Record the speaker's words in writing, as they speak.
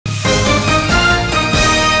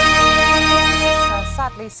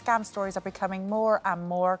sadly, scam stories are becoming more and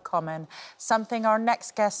more common, something our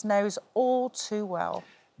next guest knows all too well.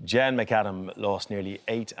 Jen McAdam lost nearly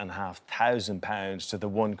 £8,500 to the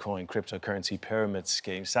OneCoin cryptocurrency pyramid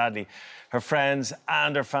scheme. Sadly, her friends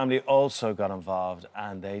and her family also got involved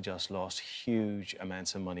and they just lost huge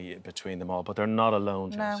amounts of money between them all. But they're not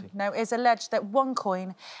alone, Chelsea. No, it's alleged that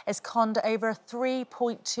OneCoin has conned over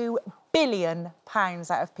 £3.2 billion out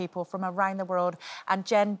of people from around the world. And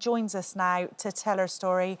Jen joins us now to tell her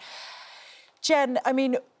story. Jen, I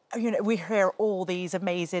mean, you know, we hear all these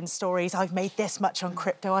amazing stories. I've made this much on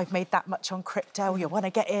crypto. I've made that much on crypto. You want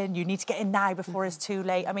to get in. You need to get in now before it's too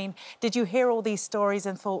late. I mean, did you hear all these stories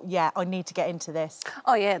and thought, yeah, I need to get into this?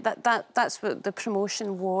 Oh, yeah, that's what the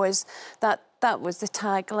promotion was. That was the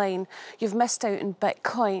tagline. You've missed out on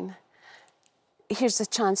Bitcoin. Here's a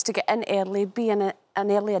chance to get in early, be in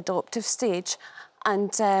an early adoptive stage.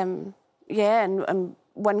 And, yeah, and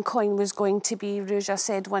OneCoin was going to be, Ruja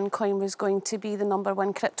said OneCoin was going to be the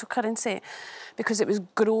 #1 cryptocurrency because it was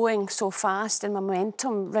growing so fast in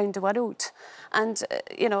momentum around the world. And,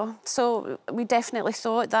 you know, so we definitely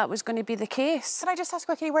thought that was going to be the case. Can I just ask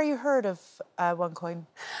quickly where you heard of OneCoin?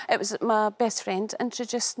 It was my best friend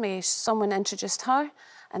introduced me. Someone introduced her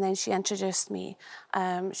and then she introduced me.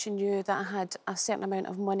 She knew that I had a certain amount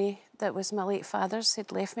of money that was my late father's.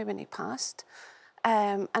 He'd left me when he passed.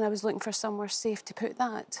 And I was looking for somewhere safe to put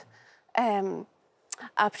that.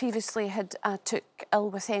 I previously took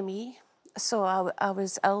ill with ME, so I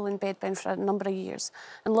was ill and bedbound for a number of years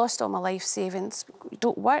and lost all my life savings. You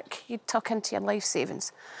don't work, you tuck into your life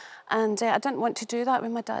savings. And I didn't want to do that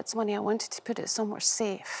with my dad's money. I wanted to put it somewhere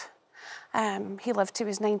safe. He lived till he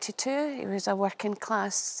was 92. He was a working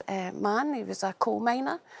class man. He was a coal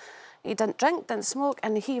miner. He didn't drink, didn't smoke,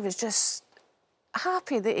 and he was just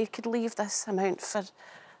happy that he could leave this amount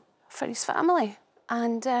for his family.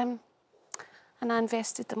 And I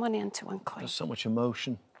invested the money into OneCoin. There's so much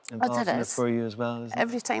emotion involved in it for you as well, isn't it?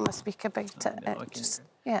 Every time I speak about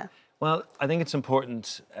yeah. Well, I think it's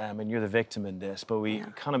important, and you're the victim in this, but we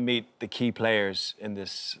kind of meet the key players in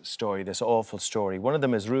this story, this awful story. One of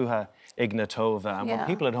them is Ruja Ignatova, and what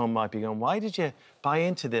people at home might be going, why did you buy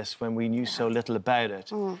into this when we knew so little about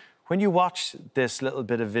it? When you watch this little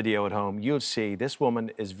bit of video at home, you'll see this woman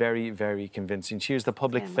is very, very convincing. She is the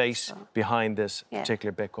public face behind this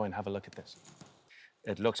particular Bitcoin. Have a look at this.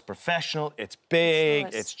 It looks professional, it's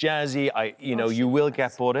big, it's jazzy. You know, you will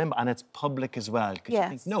get bought in, and it's public as well. Because you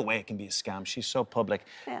think, no way it can be a scam. She's so public.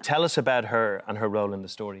 Tell us about her and her role in the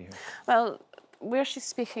story here. Well, where she's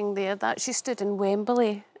speaking there, she stood in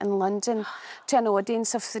Wembley in London to an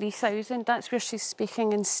audience of 3,000. That's where she's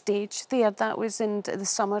speaking on stage there. That was in the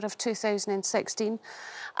summer of 2016.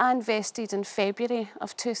 I invested in February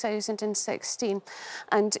of 2016.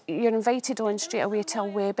 And you're invited on straight away to a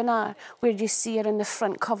webinar where you see her on the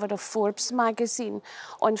front cover of Forbes magazine,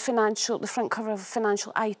 on the front cover of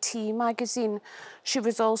Financial IT magazine. She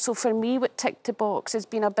was also, for me, what ticked the box as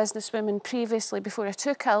being a businesswoman previously before I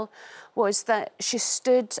took ill, was that she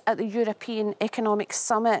stood at the European Economic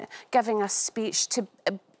Summit giving a speech to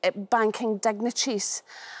banking dignitaries.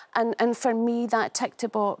 And for me, that ticked the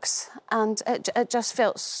box. And it just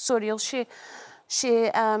felt surreal.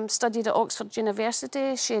 She studied at Oxford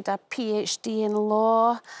University. She had a PhD in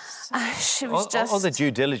law. She was all the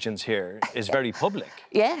due diligence here is very public.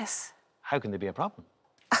 Yes. How can there be a problem?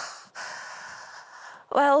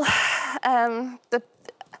 Well,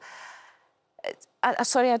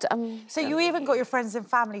 sorry, So you even got your friends and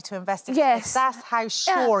family to invest in Yes. That's how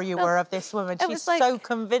sure you were of this woman. She's so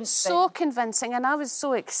convincing. So convincing, and I was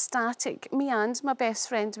so ecstatic. Me and my best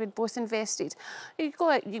friend, we'd both invested. You go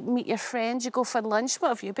out, you meet your friends, you go for lunch. What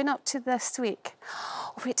have you been up to this week?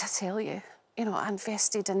 Oh, wait to tell you. You know, I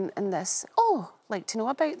invested in this. Oh, like to know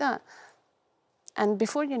about that. And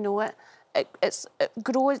before you know it,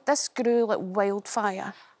 this grew like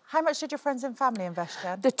wildfire. How much did your friends and family invest,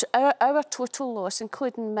 Jen? Our total loss,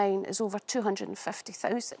 including mine, is over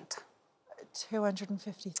 250,000.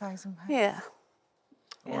 250,000 pounds. Yeah.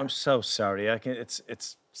 Oh, I'm so sorry.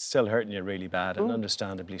 It's still hurting you really bad, and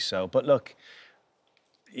understandably so. But look,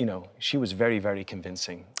 you know, she was very, very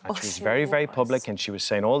convincing, and she was very, very public, and she was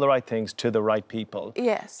saying all the right things to the right people.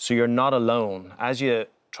 Yes. So you're not alone. As you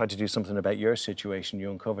tried to do something about your situation,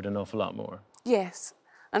 you uncovered an awful lot more. Yes,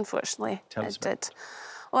 unfortunately, Tell us it did.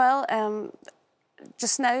 Well,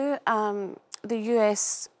 just now, the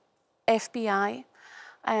US FBI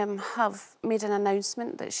have made an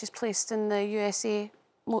announcement that she's placed in the USA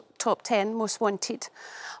top 10 most wanted.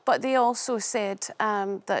 But they also said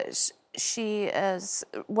that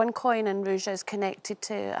OneCoin and Ruja is connected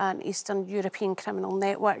to an Eastern European criminal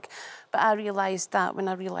network, but I realised that when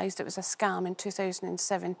I realised it was a scam in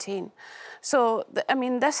 2017. So I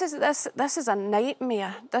mean, this is a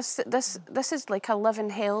nightmare. This is like a living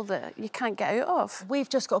hell that you can't get out of. We've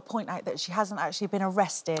just got to point out that she hasn't actually been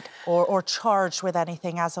arrested or charged with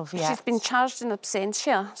anything as of yet. She's been charged in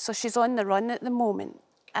absentia, so she's on the run at the moment.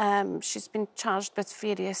 She's been charged with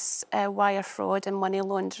various wire fraud and money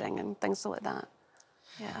laundering and things like that.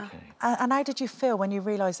 Yeah. Okay. And how did you feel when you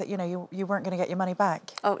realised that, you know, you weren't going to get your money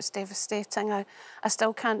back? Oh, it was devastating. I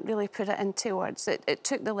still can't really put it into words. It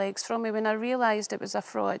took the legs from me. When I realised it was a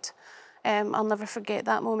fraud, I'll never forget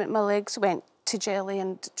that moment. My legs went to jelly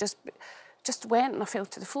and just went, and I fell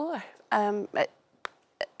to the floor. And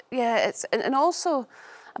also,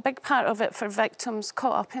 a big part of it for victims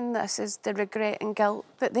caught up in this is the regret and guilt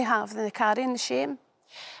that they have, and they carry, and the shame.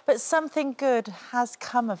 But something good has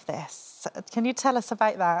come of this. Can you tell us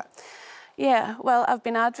about that? Yeah, well, I've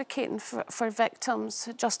been advocating for victims,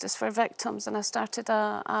 justice for victims, and I started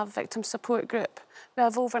a victim support group. We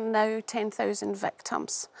have over now 10,000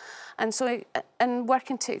 victims. And so, in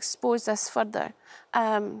working to expose this further,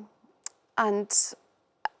 and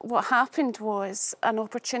what happened was an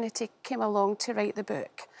opportunity came along to write the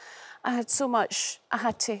book. I had so much I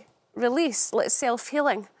had to release, like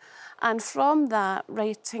self-healing. And from that,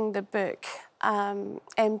 writing the book,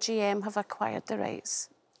 MGM have acquired the rights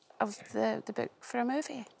of the book for a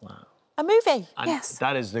movie. Wow. A movie? And yes.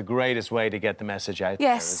 that is the greatest way to get the message out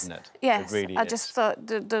there, isn't it? Yes, it really I is. just thought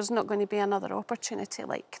there's not going to be another opportunity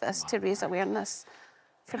like this to raise awareness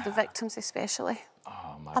for the victims especially.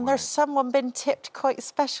 Oh, my And word. there's someone been tipped quite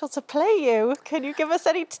special to play you. Can you give us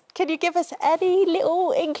any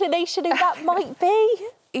little inclination who that might be?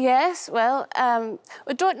 Yes, well,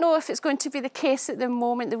 we don't know if it's going to be the case at the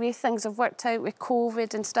moment, the way things have worked out with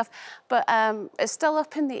COVID and stuff, but it's still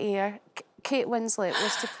up in the air. Kate Winslet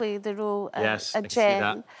was to play the role Yes, I of can see that.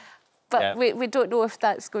 Jen, but Yeah. we don't know if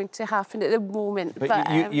that's going to happen at the moment. But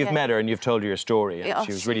you've yeah. met her and you've told her your story, and Yeah,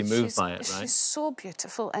 she was really moved by it, right? She's so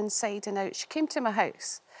beautiful inside and out. She came to my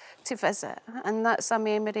house to visit, and that's a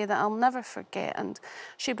memory that I'll never forget. And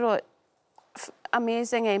she brought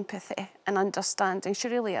amazing empathy and understanding. She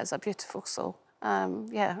really is a beautiful soul.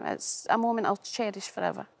 Yeah, it's a moment I'll cherish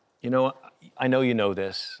forever. You know, I know you know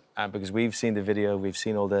this because we've seen the video, we've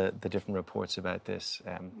seen all the different reports about this.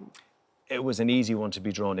 It was an easy one to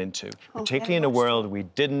be drawn into, particularly in a world we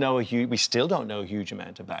didn't know we still don't know a huge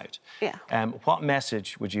amount about. Yeah. What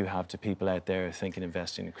message would you have to people out there thinking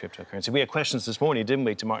investing in cryptocurrency? We had questions this morning, didn't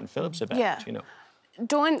we, to Martin Phillips about it, you know?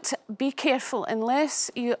 Don't be careful unless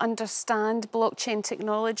you understand blockchain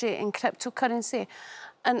technology and cryptocurrency.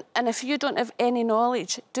 And if you don't have any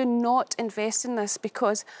knowledge, do not invest in this,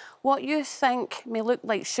 because what you think may look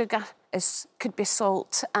like sugar could be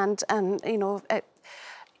salt, and you know,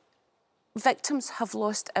 victims have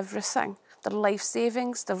lost everything. Their life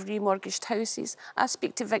savings, their remortgaged houses. I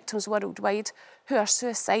speak to victims worldwide who are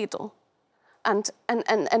suicidal, and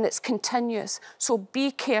it's continuous. So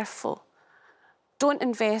be careful. Don't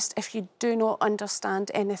invest if you do not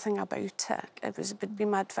understand anything about it. It would be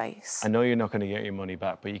my advice. I know you're not going to get your money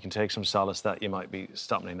back, but you can take some solace that you might be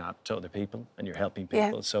stopping that to other people and you're helping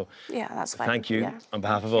people. Yeah. So yeah, that's fine. thank you Yeah. on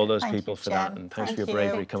behalf of all those Thank people you, for that, Jen. and thanks for your Thank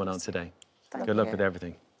bravery you. coming on today. Thank Good luck you. with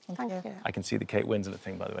everything. Thank you. I can see the Kate Winslet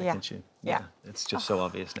thing, by the way, Yeah. can't you? Yeah. It's just so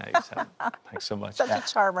obvious now. So thanks so much. Such a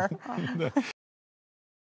charmer.